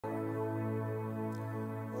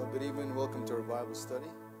Good evening. Welcome to our Bible study.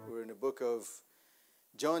 We're in the book of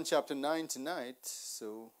John chapter 9 tonight.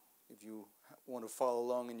 So if you want to follow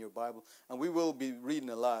along in your Bible, and we will be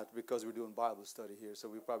reading a lot because we're doing Bible study here. So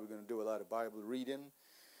we're probably going to do a lot of Bible reading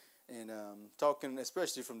and talking,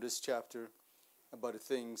 especially from this chapter, about the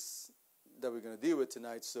things that we're going to deal with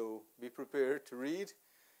tonight. So be prepared to read.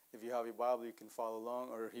 If you have your Bible, you can follow along,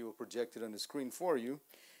 or he will project it on the screen for you.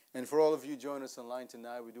 And for all of you joining us online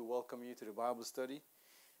tonight, we do welcome you to the Bible study.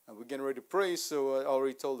 And we're getting ready to pray, so I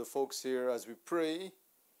already told the folks here, as we pray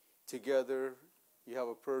together, you have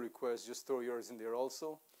a prayer request, just throw yours in there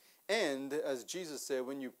also. And as Jesus said,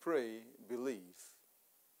 when you pray, believe.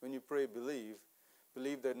 When you pray, believe.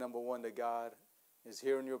 Believe that, number one, that God is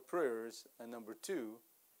hearing your prayers, and number two,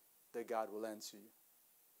 that God will answer you.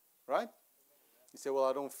 Right? You say, well,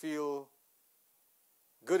 I don't feel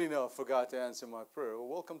good enough for God to answer my prayer. Well,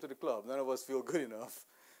 welcome to the club. None of us feel good enough.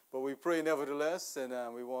 But we pray nevertheless, and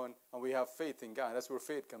we have faith in God. That's where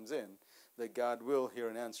faith comes in, that God will hear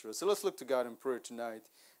and answer us. So let's look to God in prayer tonight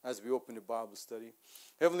as we open the Bible study.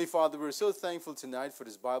 Heavenly Father, we're so thankful tonight for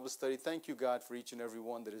this Bible study. Thank you, God, for each and every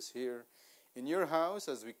one that is here in your house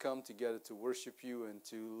as we come together to worship you and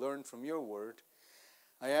to learn from your word.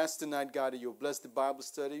 I ask tonight, God, that you'll bless the Bible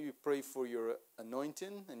study. We pray for your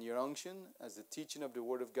anointing and your unction as the teaching of the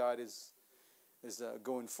word of God is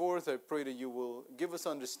going forth. I pray that you will give us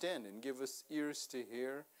understanding, give us ears to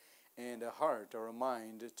hear, and a heart or a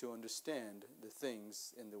mind to understand the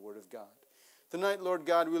things in the Word of God. Tonight, Lord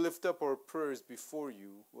God, we lift up our prayers before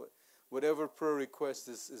you. Whatever prayer request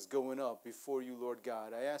is going up before you, Lord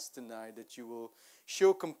God, I ask tonight that you will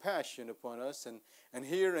show compassion upon us and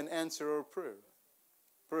hear and answer our prayer.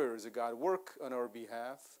 Prayers, God, work on our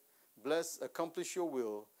behalf. Bless, accomplish your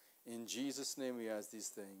will. In Jesus' name we ask these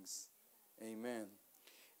things. Amen.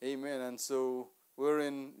 Amen. And so we're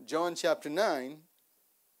in John chapter 9.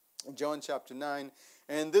 John chapter 9.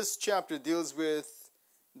 And this chapter deals with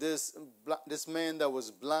this man that was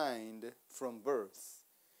blind from birth.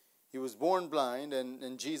 He was born blind,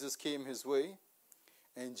 and Jesus came his way.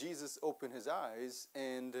 And Jesus opened his eyes.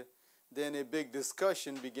 And then a big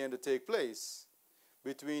discussion began to take place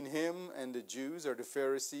between him and the Jews or the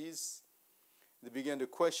Pharisees. They began to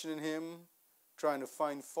question him, trying to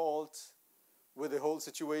find fault with the whole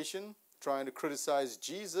situation, trying to criticize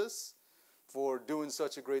Jesus for doing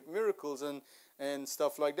such a great miracles and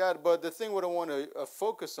stuff like that. But the thing what I want to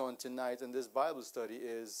focus on tonight in this Bible study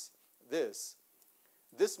is this.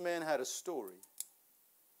 This man had a story.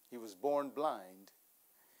 He was born blind.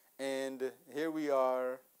 And here we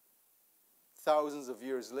are, thousands of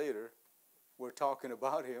years later, we're talking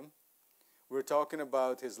about him. We're talking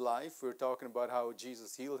about his life. We're talking about how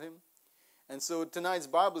Jesus healed him. And so tonight's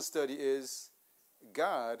Bible study is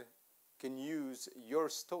God can use your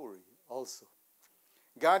story also.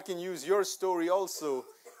 God can use your story also,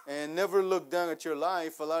 and never look down at your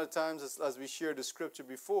life. A lot of times, as we shared the scripture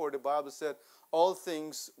before, the Bible said, all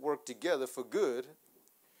things work together for good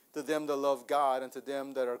to them that love God and to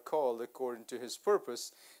them that are called according to his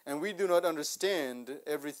purpose. And we do not understand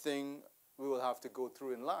everything we will have to go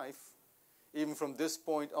through in life. Even from this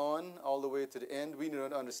point on, all the way to the end, we do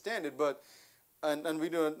not understand it, and we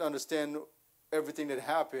do not understand everything that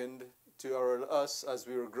happened to us as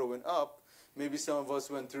we were growing up. Maybe some of us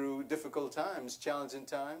went through difficult times, challenging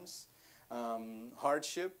times,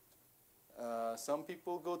 hardship. Some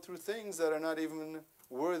people go through things that are not even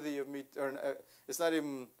worthy of me, or it's not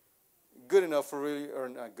even good enough for really, or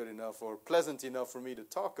not good enough, or pleasant enough for me to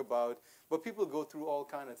talk about. But people go through all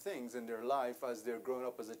kind of things in their life as they're growing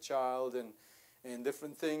up as a child, and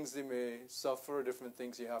different things they may suffer, different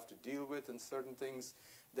things you have to deal with, and certain things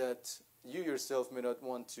that you yourself may not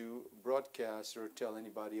want to broadcast or tell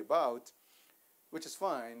anybody about, which is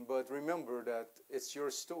fine, but remember that it's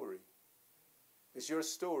your story. It's your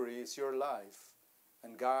story, it's your life,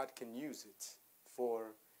 and God can use it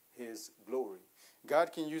for his glory.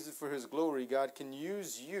 God can use it for his glory. God can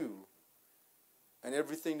use you and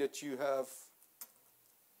everything that you have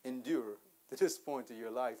endured to this point of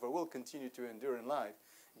your life, or will continue to endure in life.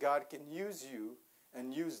 God can use you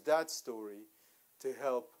and use that story to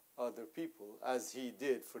help other people, as he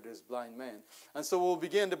did for this blind man. And so we'll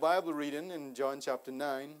begin the Bible reading in John chapter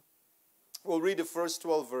 9. We'll read the first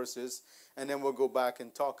 12 verses, and then we'll go back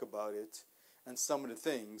and talk about it and some of the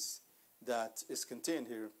things that is contained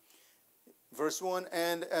here. Verse 1,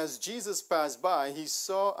 and as Jesus passed by, he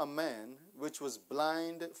saw a man which was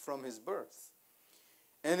blind from his birth.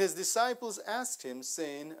 And his disciples asked him,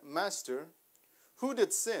 saying, Master, who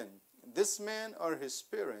did sin, this man or his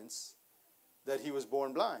parents, that he was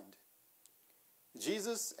born blind?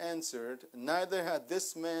 Jesus answered, Neither had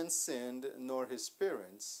this man sinned nor his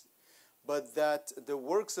parents, but that the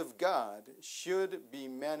works of God should be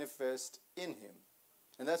manifest in him.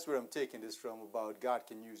 And that's where I'm taking this from, about God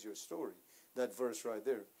can use your story. That verse right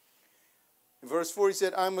there. In verse 4 he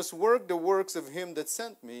said, I must work the works of him that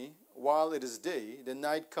sent me while it is day. The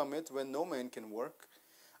night cometh when no man can work.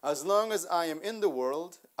 As long as I am in the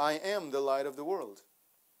world, I am the light of the world.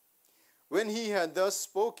 When he had thus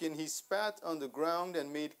spoken, he spat on the ground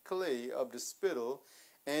and made clay of the spittle,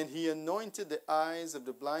 and he anointed the eyes of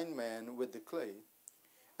the blind man with the clay,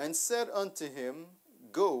 and said unto him,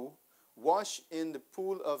 Go, wash in the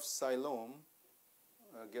pool of Siloam.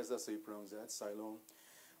 I guess that's how you pronounce that, Siloam,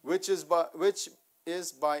 which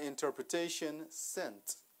is by interpretation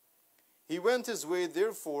sent. He went his way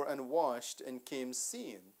therefore and washed and came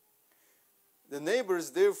seeing. The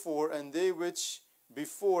neighbors therefore and they which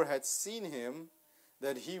before had seen him,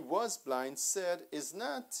 that he was blind, said, Is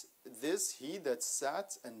not this he that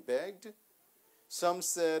sat and begged? Some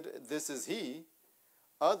said, This is he.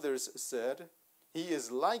 Others said, He is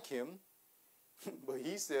like him. But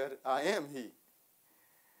he said, I am he.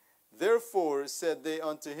 Therefore said they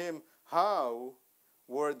unto him, How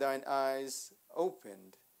were thine eyes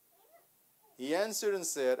opened? He answered and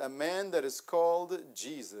said, A man that is called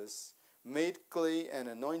Jesus made clay and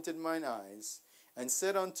anointed mine eyes, and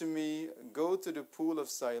said unto me, Go to the pool of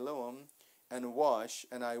Siloam and wash.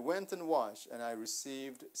 And I went and washed, and I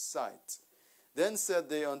received sight. Then said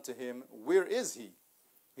they unto him, Where is he?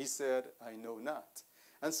 He said, I know not.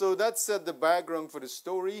 And so that set the background for the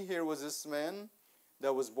story. Here was this man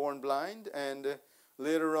that was born blind, and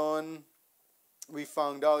later on we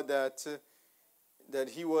found out that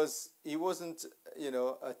he wasn't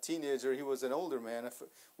a teenager. He was an older man.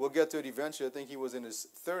 We'll get to it eventually. I think he was in his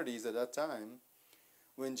 30s at that time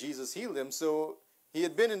when Jesus healed him. So he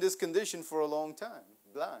had been in this condition for a long time,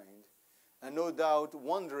 blind, and no doubt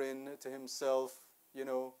wondering to himself,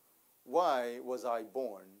 why was I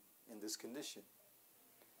born in this condition?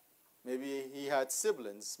 Maybe he had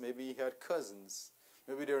siblings. Maybe he had cousins.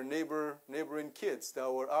 Maybe there were neighboring kids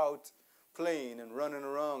that were out playing and running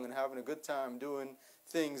around and having a good time doing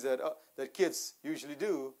things that kids usually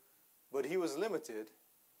do, but he was limited.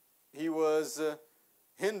 He was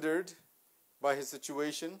hindered by his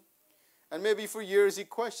situation, and maybe for years he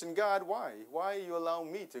questioned God, why? Why you allow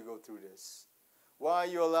me to go through this? Why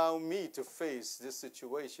you allow me to face this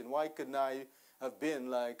situation? Why couldn't I have been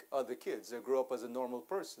like other kids that grew up as a normal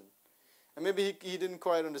person? And maybe he didn't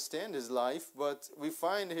quite understand his life, but we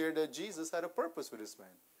find here that Jesus had a purpose for this man.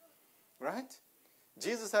 Right?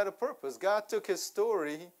 Jesus had a purpose. God took his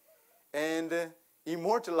story and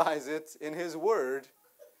immortalized it in his word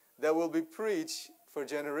that will be preached for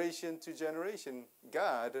generation to generation.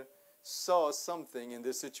 God saw something in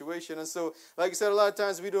this situation. And so, like I said, a lot of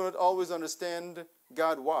times we don't always understand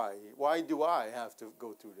God why. Why do I have to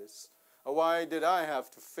go through this? Or why did I have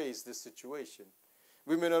to face this situation?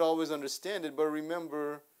 We may not always understand it, but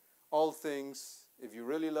remember all things, if you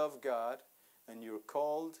really love God and you're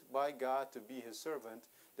called by God to be his servant,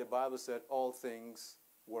 the Bible said all things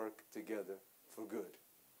work together for good.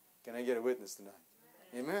 Can I get a witness tonight?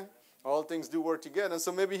 Amen? All things do work together. And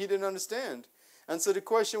so maybe he didn't understand. And so the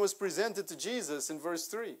question was presented to Jesus in verse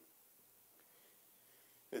 3.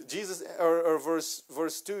 Jesus, or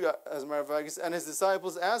verse 2, as a matter of fact, and his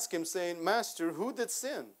disciples asked him, saying, Master, who did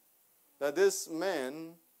sin? That this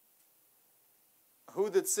man, who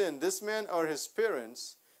did sin? This man or his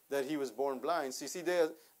parents, that he was born blind? So you see,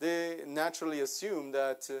 they naturally assumed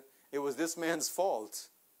that it was this man's fault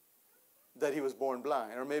that he was born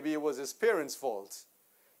blind. Or maybe it was his parents' fault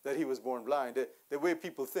that he was born blind. The way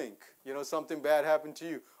people think, something bad happened to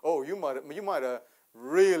you. Oh, you might have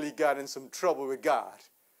really got in some trouble with God.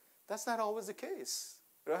 That's not always the case,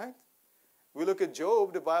 right? We look at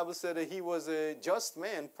Job. The Bible said that he was a just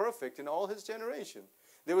man, perfect in all his generation.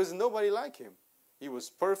 There was nobody like him. He was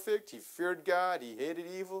perfect. He feared God. He hated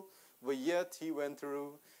evil. But yet he went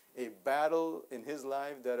through a battle in his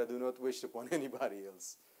life that I do not wish upon anybody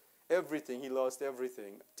else. Everything, he lost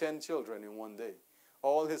everything. 10 children in one day.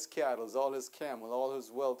 All his cattle, all his camel, all his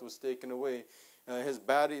wealth was taken away.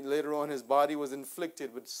 Later on, his body was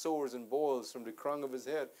inflicted with sores and boils from the crown of his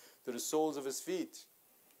head to the soles of his feet.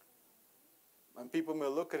 And people may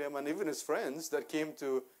look at him, and even his friends that came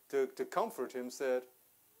to comfort him said,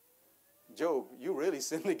 Job, you really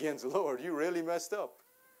sinned against the Lord. You really messed up.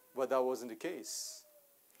 But that wasn't the case.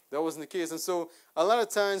 That wasn't the case. And so a lot of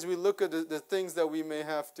times we look at the things that we may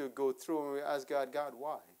have to go through and we ask God,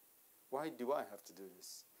 why? Why do I have to do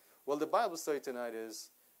this? Well, the Bible story tonight is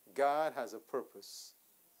God has a purpose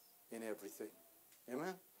in everything.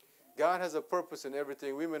 Amen? God has a purpose in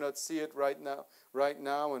everything. We may not see it right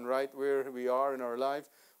now and right where we are in our life,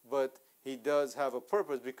 but he does have a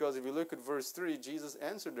purpose, because if you look at verse 3, Jesus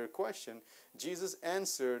answered their question. Jesus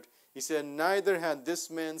answered, he said, neither had this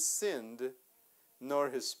man sinned nor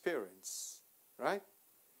his parents. Right?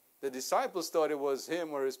 The disciples thought it was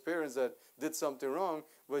him or his parents that did something wrong,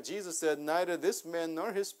 but Jesus said neither this man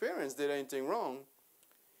nor his parents did anything wrong.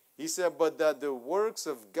 He said, but that the works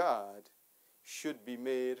of God should be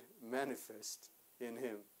made manifest in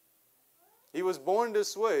him. He was born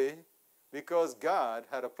this way because God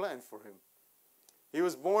had a plan for him. He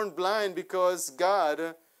was born blind because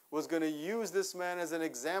God was going to use this man as an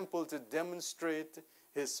example to demonstrate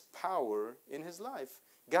his power in his life.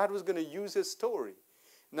 God was going to use his story.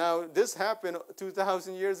 Now, this happened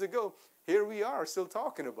 2,000 years ago. Here we are still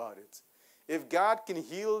talking about it. If God can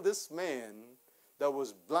heal this man that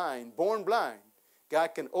was blind, born blind,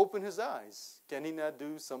 God can open his eyes. Can he not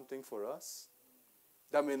do something for us?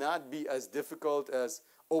 That may not be as difficult as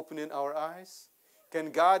opening our eyes.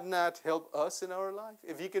 Can God not help us in our life?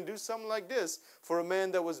 If he can do something like this for a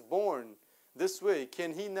man that was born this way,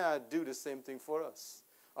 can he not do the same thing for us?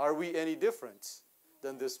 Are we any different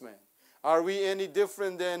than this man? Are we any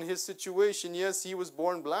different than his situation? Yes, he was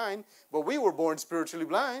born blind, but we were born spiritually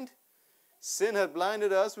blind. Sin had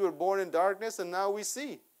blinded us. We were born in darkness, and now we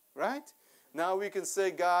see, right? Now we can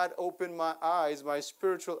say, God, open my eyes, my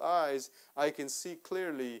spiritual eyes. I can see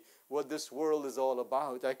clearly what this world is all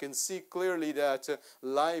about. I can see clearly that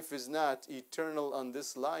life is not eternal on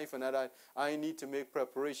this life, and that I need to make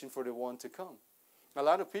preparation for the one to come. A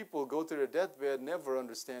lot of people go to their deathbed never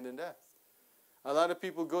understanding death. A lot of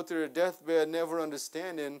people go to their deathbed never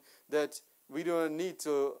understanding that we don't need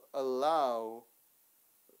to allow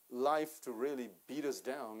life to really beat us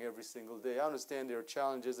down every single day. I understand there are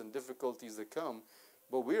challenges and difficulties that come,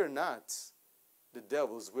 but we are not the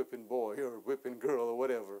devil's whipping boy or whipping girl or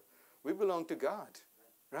whatever. We belong to God,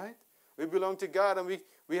 right? We belong to God, and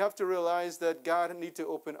we have to realize that God needs to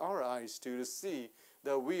open our eyes to see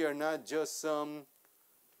that we are not just some,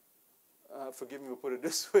 forgive me to put it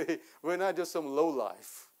this way, we're not just some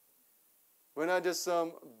lowlife. We're not just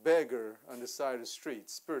some beggar on the side of the street,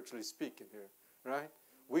 spiritually speaking here, right?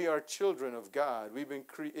 We are children of God. We've been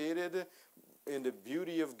created in the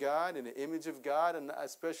beauty of God, in the image of God, and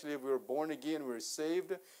especially if we were born again, we're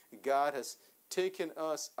saved. God has taken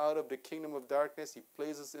us out of the kingdom of darkness. He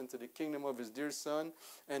placed us into the kingdom of his dear Son,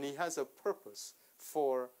 and he has a purpose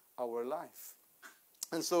for our life.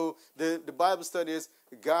 And so the Bible study is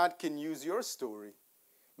God can use your story.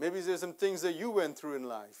 Maybe there's some things that you went through in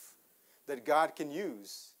life that God can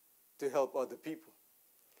use to help other people.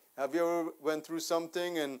 Have you ever went through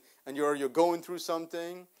something and you're going through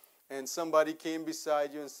something and somebody came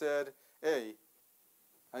beside you and said, hey,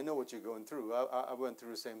 I know what you're going through. I went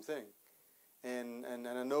through the same thing. And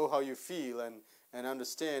I know how you feel and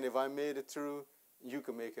understand if I made it through, you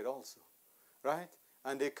can make it also. Right?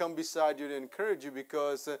 And they come beside you to encourage you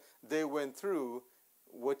because they went through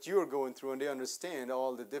what you're going through and they understand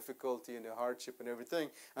all the difficulty and the hardship and everything.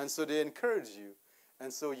 And so they encourage you.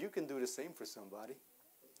 And so you can do the same for somebody.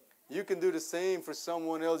 You can do the same for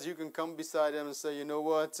someone else. You can come beside them and say, you know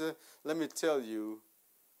what, let me tell you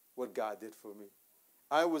what God did for me.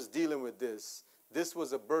 I was dealing with this. This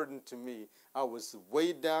was a burden to me. I was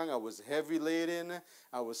weighed down. I was heavy laden.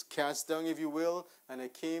 I was cast down, if you will. And I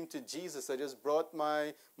came to Jesus. I just brought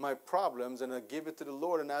my problems and I gave it to the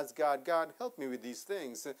Lord and asked God, God, help me with these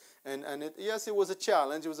things. And yes, it was a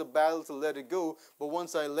challenge. It was a battle to let it go. But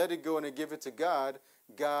once I let it go and I give it to God,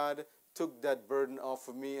 God took that burden off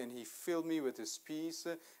of me and he filled me with his peace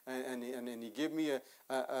and he gave me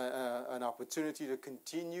an opportunity to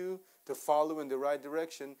continue to follow in the right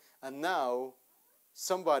direction. And now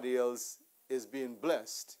somebody else is being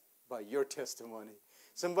blessed by your testimony.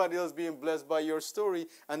 Somebody else being blessed by your story.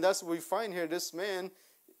 And that's what we find here. This man,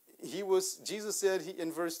 Jesus said,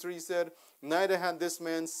 in verse 3 said, neither had this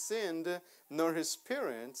man sinned nor his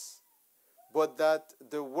parents, but that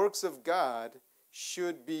the works of God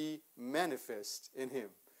should be manifest in him.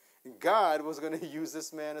 God was going to use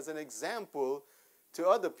this man as an example to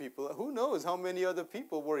other people. Who knows how many other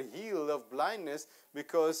people were healed of blindness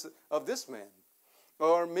because of this man?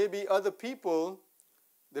 Or maybe other people,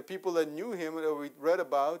 the people that knew him that we read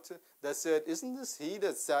about, that said, isn't this he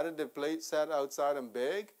that sat outside and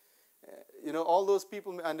begged? You know, all those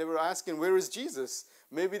people, and they were asking, where is Jesus?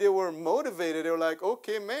 Maybe they were motivated. They were like,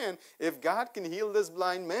 okay, man, if God can heal this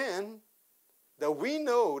blind man, that we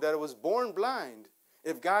know that was born blind,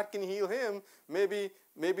 if God can heal him, maybe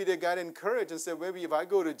they got encouraged and said, maybe if I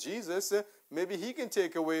go to Jesus, maybe he can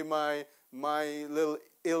take away my little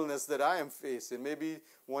illness that I am facing. Maybe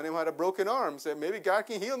one of them had a broken arm, said maybe God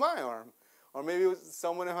can heal my arm. or maybe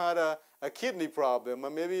someone who had a kidney problem, or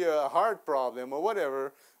maybe a heart problem, or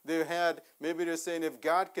whatever they had. Maybe they're saying, if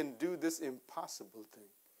God can do this impossible thing,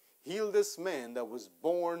 heal this man that was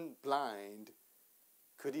born blind,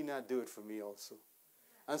 could he not do it for me also?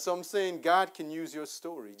 And so I'm saying God can use your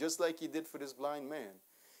story, just like he did for this blind man.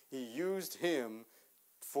 He used him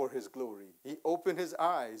for his glory. He opened his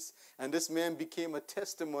eyes, and this man became a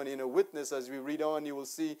testimony and a witness. As we read on, you will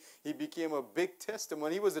see he became a big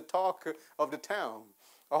testimony. He was the talk of the town.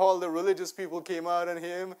 All the religious people came out on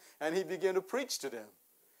him, and he began to preach to them.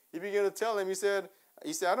 He began to tell them, he said,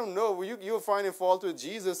 I don't know, you're finding fault with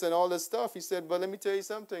Jesus and all this stuff. He said, but let me tell you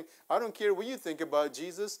something. I don't care what you think about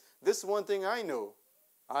Jesus. This is one thing I know.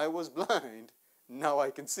 I was blind, now I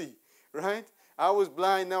can see, right? I was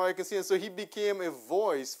blind, now I can see. And so he became a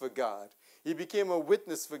voice for God. He became a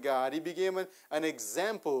witness for God. He became an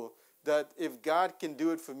example that if God can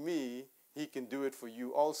do it for me, he can do it for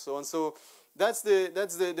you also. And so that's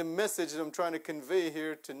the message that I'm trying to convey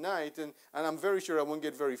here tonight. And I'm very sure I won't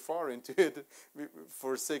get very far into it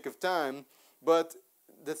for sake of time. But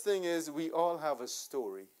the thing is, we all have a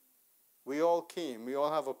story. We all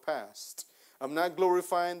have a past. I'm not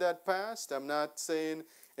glorifying that past. I'm not saying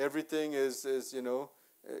everything is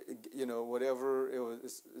whatever it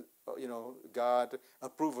was, God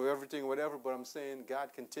approve of everything, whatever. But I'm saying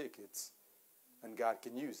God can take it, and God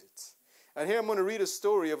can use it. And here I'm going to read a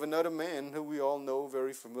story of another man who we all know,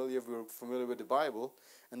 very familiar. We're familiar with the Bible,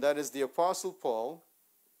 and that is the Apostle Paul,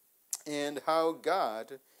 and how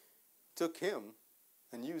God took him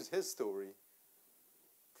and used his story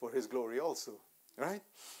for his glory also. Right?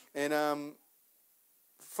 And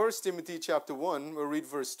 1 Timothy chapter 1, we'll read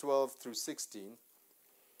verse 12 through 16.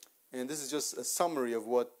 And this is just a summary of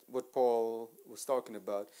what Paul was talking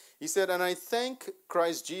about. He said, and I thank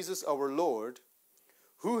Christ Jesus our Lord,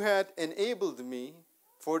 who had enabled me,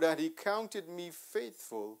 for that he counted me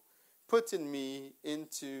faithful, putting me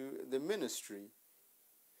into the ministry,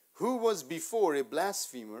 who was before a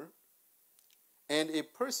blasphemer, and a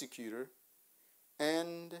persecutor,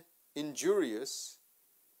 and injurious,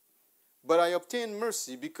 but I obtained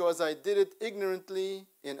mercy because I did it ignorantly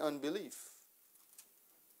in unbelief.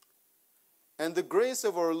 And the grace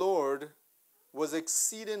of our Lord was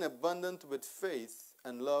exceeding abundant with faith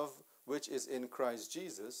and love which is in Christ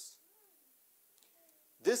Jesus.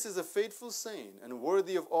 This is a faithful saying and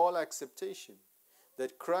worthy of all acceptation,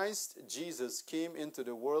 that Christ Jesus came into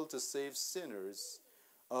the world to save sinners,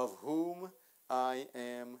 of whom I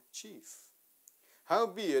am chief.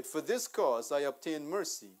 Howbeit, for this cause I obtained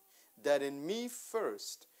mercy, that in me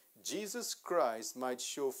first Jesus Christ might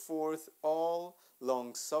show forth all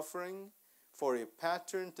long-suffering, for a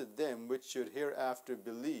pattern to them which should hereafter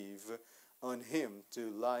believe on him to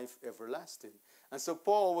life everlasting. And so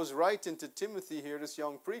Paul was writing to Timothy here, this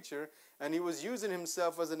young preacher, and he was using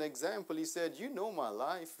himself as an example. He said, you know my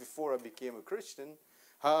life before I became a Christian,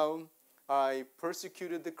 how I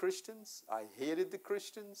persecuted the Christians, I hated the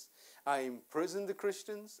Christians, I imprisoned the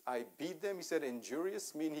Christians, I beat them. He said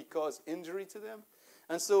injurious, meaning he caused injury to them.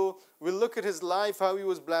 And so we look at his life, how he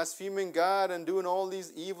was blaspheming God and doing all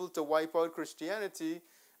these evil to wipe out Christianity.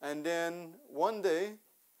 And then one day,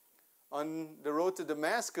 on the road to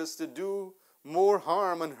Damascus, to do more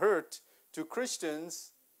harm and hurt to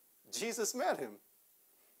Christians, Jesus met him.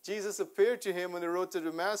 Jesus appeared to him on the road to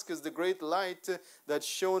Damascus, the great light that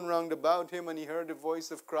shone round about him, and he heard the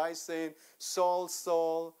voice of Christ saying, Saul,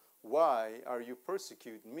 Saul, why are you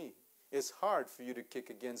persecuting me? It's hard for you to kick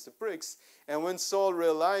against the pricks. And when Saul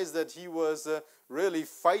realized that he was really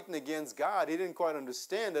fighting against God, he didn't quite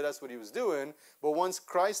understand that that's what he was doing. But once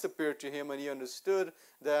Christ appeared to him and he understood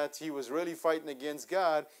that he was really fighting against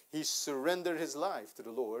God, he surrendered his life to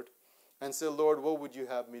the Lord and said, Lord, what would you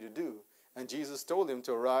have me to do? And Jesus told him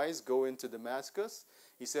to arise, go into Damascus.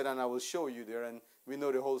 He said, and I will show you there. And we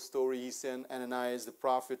know the whole story. He sent Ananias the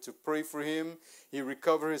prophet to pray for him. He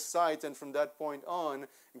recovered his sight. And from that point on,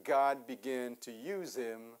 God began to use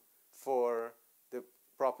him for the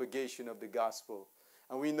propagation of the gospel.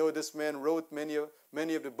 And we know this man wrote many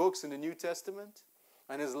of the books in the New Testament.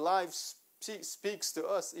 And his life speaks to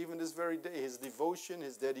us even this very day. His devotion,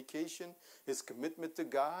 his dedication, his commitment to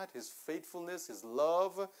God, his faithfulness, his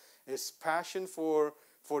love, his passion for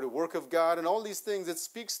the work of God, and all these things, it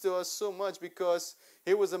speaks to us so much because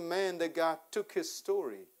he was a man that God took his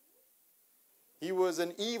story. He was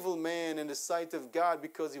an evil man in the sight of God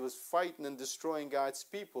because he was fighting and destroying God's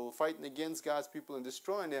people, fighting against God's people and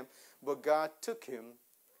destroying them. But God took him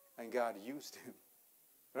and God used him,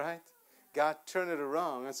 right? God turned it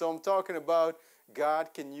around. And so I'm talking about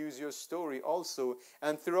God can use your story also.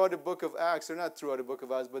 And throughout the book of Acts, or not throughout the book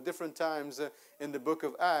of Acts, but different times in the book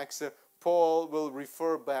of Acts, Paul will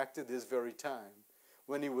refer back to this very time.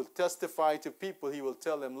 When he will testify to people, he will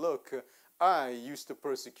tell them, look, I used to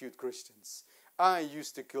persecute Christians. I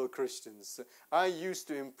used to kill Christians. I used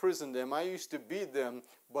to imprison them. I used to beat them,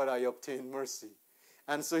 but I obtained mercy.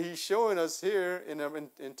 And so he's showing us here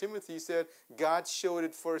in Timothy, he said, God showed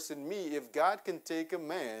it first in me. If God can take a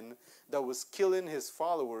man that was killing his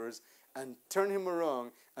followers and turn him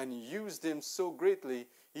around and used him so greatly,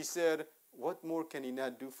 he said, what more can he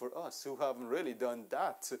not do for us who haven't really done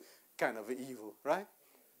that kind of evil, right?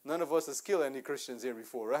 None of us has killed any Christians here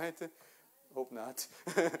before, right? Hope not.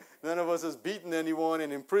 None of us has beaten anyone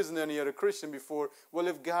and imprisoned any other Christian before. Well,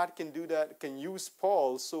 if God can do that, can use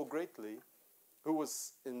Paul so greatly, who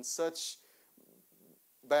was in such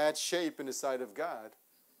bad shape in the sight of God,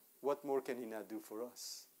 what more can he not do for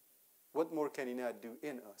us? What more can he not do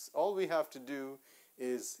in us? All we have to do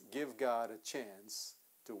is give God a chance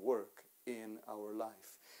to work in our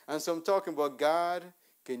life. And so I'm talking about God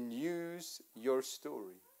can use your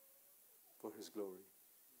story for his glory.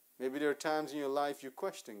 Maybe there are times in your life you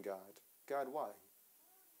question God. God, why?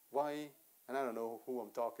 Why? And I don't know who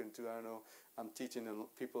I'm talking to. I don't know. I'm teaching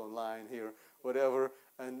people online here, whatever.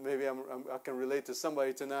 And maybe I can relate to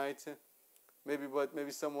somebody tonight. Maybe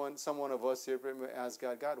someone of us here may ask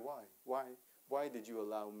God, God, why? Why did you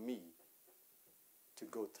allow me to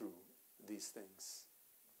go through these things?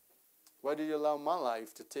 Why did you allow my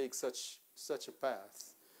life to take such a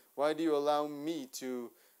path? Why do you allow me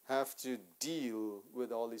to have to deal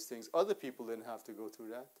with all these things? Other people didn't have to go through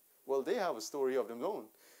that. Well, they have a story of their own,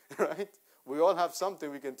 right? We all have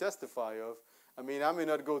something we can testify of. I mean, I may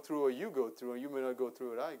not go through what you go through, or you may not go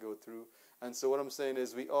through what I go through. And so what I'm saying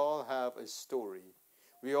is we all have a story.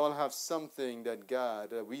 We all have something that God,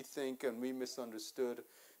 we think and we misunderstood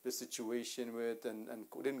the situation with and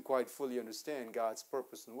didn't quite fully understand God's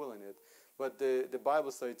purpose and will in it. But the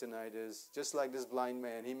Bible study tonight is just like this blind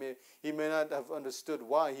man. He may not have understood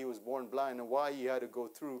why he was born blind and why he had to go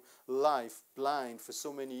through life blind for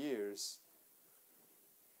so many years.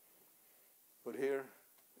 But here,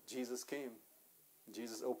 Jesus came.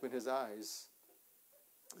 Jesus opened his eyes.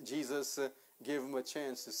 Jesus gave him a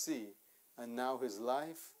chance to see. And now his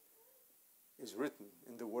life is written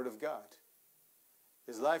in the Word of God.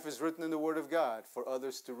 His life is written in the Word of God for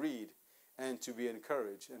others to read and to be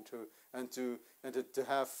encouraged and to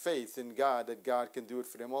have faith in God that God can do it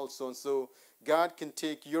for them also. And so God can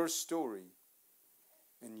take your story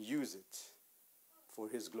and use it for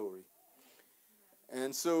his glory.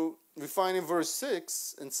 And so we find in verse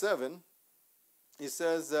 6 and 7, he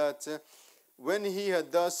says that when he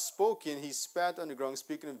had thus spoken, he spat on the ground.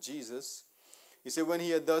 Speaking of Jesus, he said, when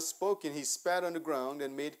he had thus spoken, he spat on the ground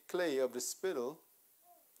and made clay of the spittle.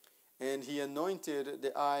 And he anointed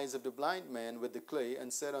the eyes of the blind man with the clay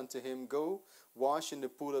and said unto him, go wash in the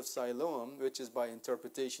pool of Siloam, which is by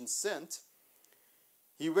interpretation sent.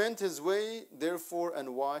 He went his way, therefore,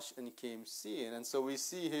 and washed and came seeing. And so we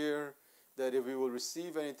see here that if we will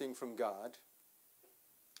receive anything from God,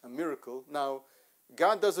 a miracle. Now,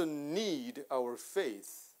 God doesn't need our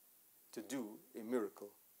faith to do a miracle,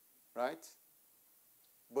 right?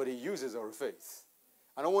 But he uses our faith.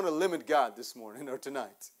 I don't want to limit God this morning or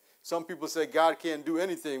tonight. Some people say God can't do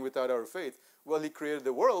anything without our faith. Well, he created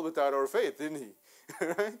the world without our faith, didn't he?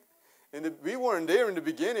 Right? And we weren't there in the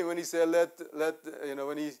beginning when he said,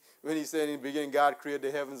 when he said in the beginning, God created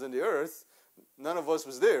the heavens and the earth. None of us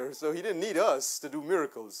was there, so he didn't need us to do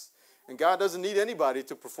miracles. And God doesn't need anybody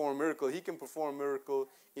to perform a miracle. He can perform a miracle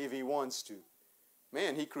if he wants to.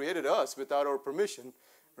 Man, he created us without our permission,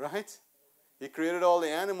 right? He created all the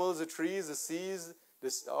animals, the trees, the seas,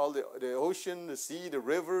 all the ocean, the sea, the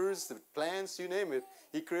rivers, the plants, you name it.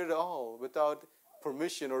 He created it all without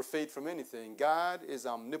permission or faith from anything. God is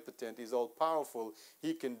omnipotent. He's all-powerful.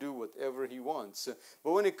 He can do whatever he wants.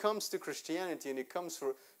 But when it comes to Christianity and it comes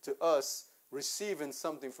to us receiving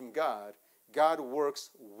something from God, God works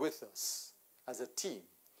with us as a team.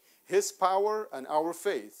 His power and our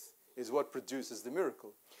faith is what produces the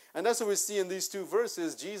miracle. And that's what we see in these two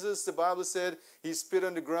verses. Jesus, the Bible said, he spit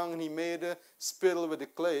on the ground and he made a spittle with the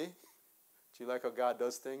clay. Do you like how God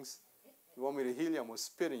does things? You want me to heal you? I'm going to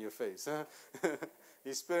spit in your face. Huh?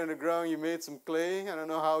 He spit on the ground. You made some clay. I don't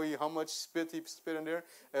know how much spit he spit in there.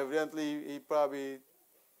 Evidently, he probably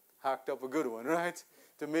hacked up a good one, right?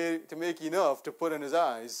 To make enough to put in his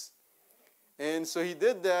eyes. And so he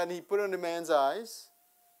did that, and he put it on the man's eyes.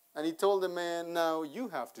 And he told the man, now you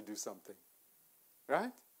have to do something.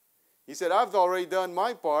 Right? He said, I've already done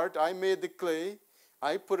my part. I made the clay.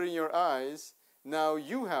 I put it in your eyes. Now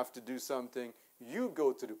you have to do something. You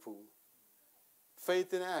go to the pool.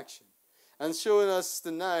 Faith in action. and showing us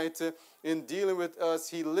tonight in dealing with us,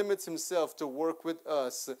 he limits himself to work with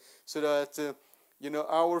us so that,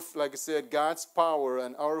 like I said, God's power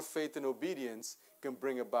and our faith and obedience can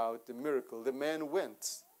bring about the miracle. The man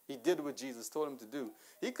went. He did what Jesus told him to do.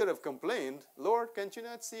 He could have complained, Lord, can't you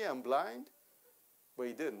not see I'm blind? But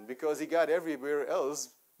he didn't, because he got everywhere else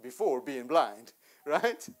before being blind,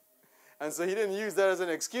 right? And so he didn't use that as an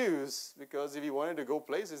excuse, because if he wanted to go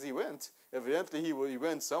places, he went. Evidently, he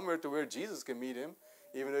went somewhere to where Jesus can meet him,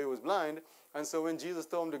 even though he was blind. And so when Jesus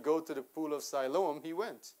told him to go to the pool of Siloam, he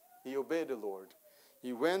went. He obeyed the Lord.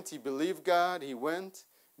 He went, he believed God, he went.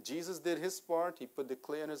 Jesus did his part. He put the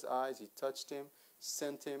clay in his eyes, he touched him,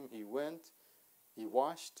 sent him, he went, he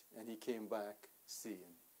washed, and he came back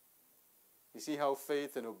seeing. You see how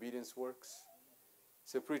faith and obedience works?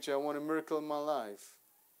 Say, preacher, I want a miracle in my life.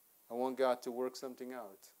 I want God to work something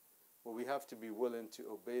out. Well, we have to be willing to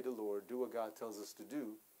obey the Lord, do what God tells us to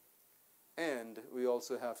do. And we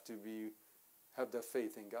also have to have that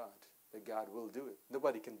faith in God, that God will do it.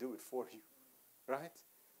 Nobody can do it for you, right?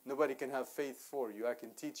 Nobody can have faith for you. I can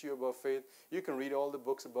teach you about faith. You can read all the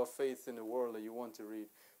books about faith in the world that you want to read,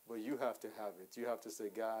 but you have to have it. You have to say,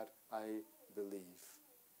 God, I believe.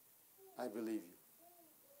 I believe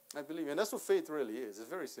you. I believe you. And that's what faith really is. It's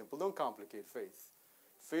very simple. Don't complicate faith.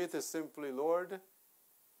 Faith is simply, Lord,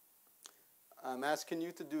 I'm asking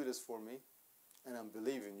you to do this for me, and I'm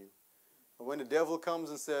believing you. But when the devil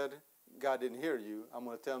comes and said, God didn't hear you, I'm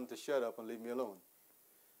going to tell him to shut up and leave me alone.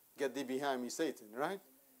 Get thee behind me, Satan, right?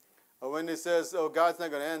 Or when he says, oh, God's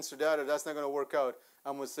not going to answer that, or that's not going to work out,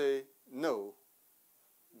 I'm going to say, no,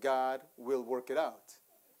 God will work it out.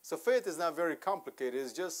 So faith is not very complicated.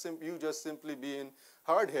 It's just you just simply being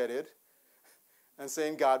hard-headed and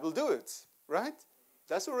saying God will do it, right?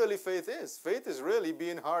 That's what really faith is. Faith is really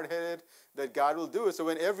being hard-headed that God will do it. So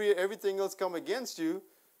when everything else come against you,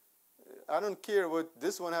 I don't care what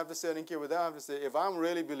this one have to say, I don't care what that have to say. If I'm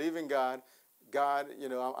really believing God,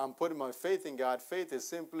 I'm putting my faith in God. Faith is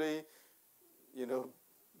simply,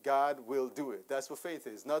 God will do it. That's what faith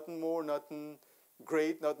is. Nothing more, nothing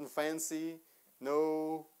great, nothing fancy,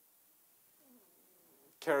 no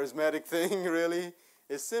charismatic thing, really.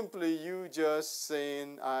 It's simply you just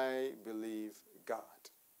saying, I believe God.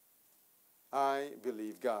 I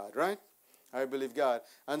believe God, right? I believe God.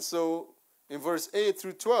 And so in verse 8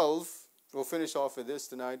 through 12, we'll finish off with this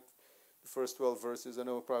tonight, the first 12 verses. I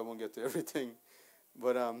know we probably won't get to everything.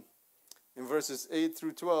 But in verses 8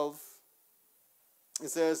 through 12, it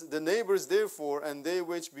says, the neighbors therefore, and they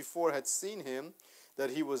which before had seen him,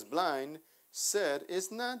 that he was blind, said,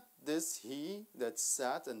 is not this he that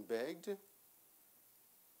sat and begged?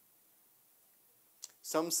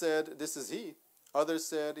 Some said, this is he. Others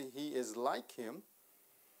said, he is like him.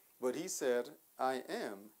 But he said, I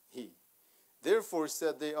am he. Therefore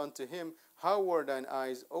said they unto him, how were thine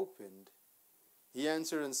eyes opened? He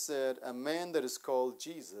answered and said, a man that is called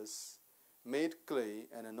Jesus made clay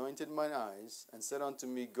and anointed mine eyes, and said unto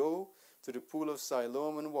me, go to the pool of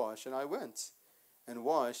Siloam and wash. And I went and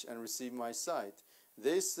washed and received my sight.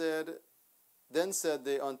 Then said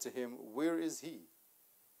they unto him, where is he?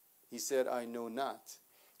 He said, I know not.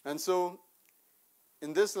 And so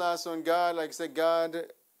in this last one, God, like I said, God,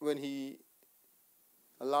 when he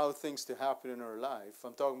allowed things to happen in our life,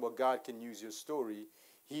 I'm talking about God can use your story.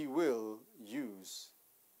 He will use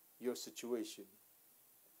your situation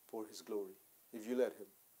for his glory, if you let him.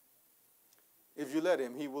 If you let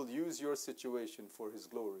him, he will use your situation for his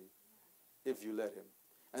glory, if you let him.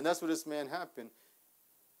 And that's what this man happened.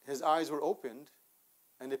 His eyes were opened,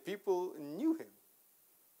 and the people knew him.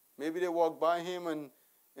 Maybe they walked by him and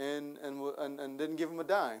didn't give him a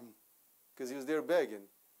dime because he was there begging.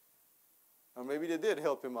 Or maybe they did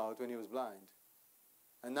help him out when he was blind.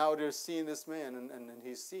 And now they're seeing this man, and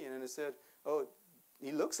he's seeing, and they said, oh,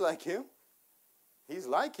 he looks like him. He's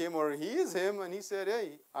like him, or he is him. And he said,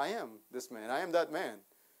 hey, I am this man. I am that man.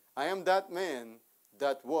 I am that man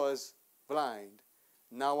that was blind.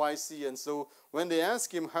 Now I see. And so when they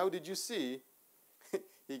asked him, how did you see?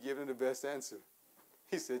 He gave them the best answer.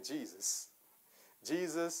 He said, Jesus.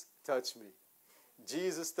 Jesus touched me.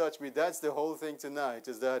 Jesus touched me. That's the whole thing tonight,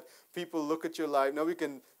 is that people look at your life. Now we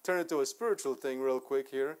can turn it to a spiritual thing real quick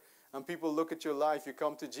here. And people look at your life. You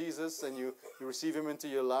come to Jesus and you receive him into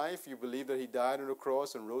your life. You believe that he died on the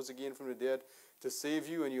cross and rose again from the dead to save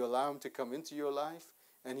you. And you allow him to come into your life.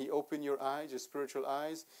 And he opened your eyes, your spiritual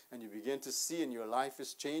eyes. And you begin to see, and your life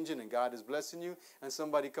is changing and God is blessing you. And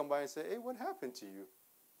somebody come by and say, hey, what happened to you?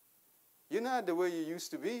 You're not the way you used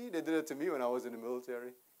to be. They did it to me when I was in the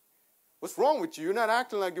military. What's wrong with you? You're not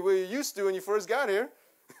acting like the way you used to when you first got here.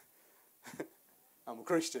 I'm a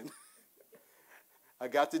Christian. I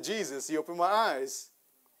got to Jesus. He opened my eyes.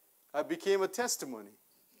 I became a testimony.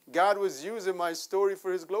 God was using my story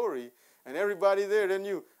for his glory. And everybody there then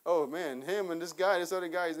knew, oh man, him and this guy, this other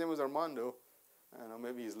guy, his name was Armando. I don't know,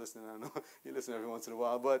 maybe he's listening. I don't know. He listens every once in a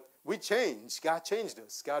while. But we changed. God changed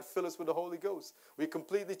us. God filled us with the Holy Ghost. We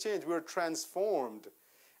completely changed. We were transformed.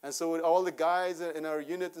 And so with all the guys in our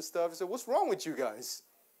unit and stuff, he said, what's wrong with you guys?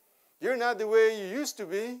 You're not the way you used to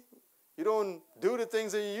be. You don't do the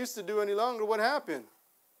things that you used to do any longer. What happened?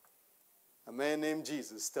 A man named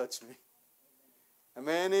Jesus touched me. A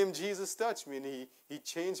man named Jesus touched me, and he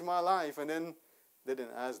changed my life. And then they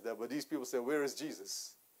didn't ask that, but these people said, where is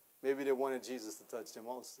Jesus? Maybe they wanted Jesus to touch them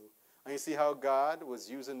also. And you see how God was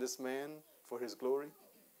using this man for his glory?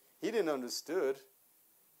 He didn't understood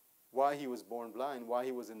why he was born blind, why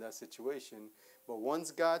he was in that situation. But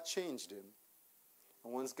once God changed him,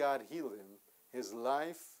 and once God healed him, his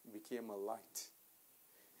life became a light.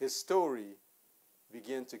 His story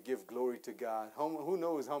began to give glory to God. Who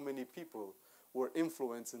knows how many people were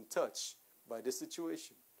influenced and touched by this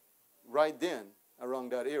situation right then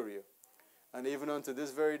around that area. And even unto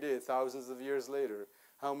this very day, thousands of years later,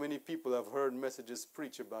 how many people have heard messages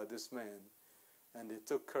preach about this man, and they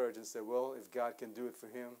took courage and said, well, if God can do it for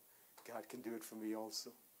him, God can do it for me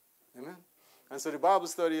also. Amen? And so the Bible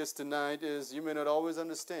study is tonight is, you may not always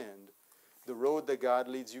understand the road that God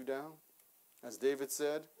leads you down. As David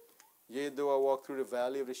said, yea, though I walk through the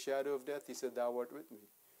valley of the shadow of death, he said, thou art with me.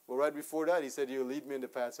 Well, right before that, he said, you'll lead me in the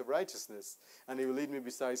paths of righteousness, and he will lead me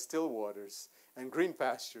beside still waters and green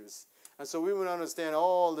pastures. And so we will understand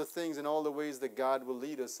all the things and all the ways that God will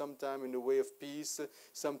lead us, sometimes in the way of peace,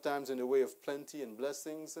 sometimes in the way of plenty and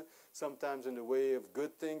blessings, sometimes in the way of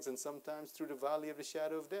good things, and sometimes through the valley of the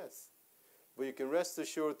shadow of death. But you can rest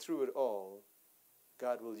assured through it all,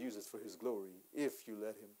 God will use it for his glory if you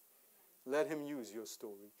let him. Let him use your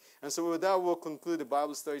story. And so with that, we'll conclude the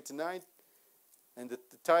Bible study tonight. And the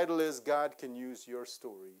title is, God Can Use Your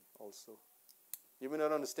Story also. You may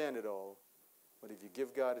not understand it all, but if you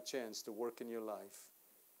give God a chance to work in your life,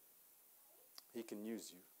 he can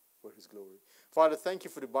use you for his glory. Father, thank you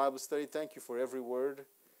for the Bible study. Thank you for every word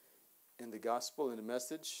in the gospel and the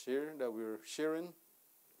message here that we're sharing.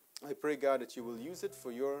 I pray, God, that you will use it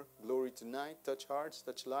for your glory tonight. Touch hearts,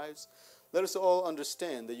 touch lives. Let us all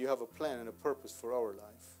understand that you have a plan and a purpose for our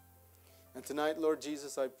life. And tonight, Lord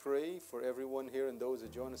Jesus, I pray for everyone here and those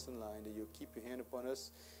that join us in line, that you'll keep your hand upon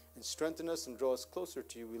us and strengthen us and draw us closer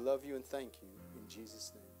to you. We love you and thank you. In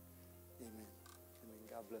Jesus' name, amen. Amen.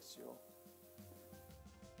 God bless you all.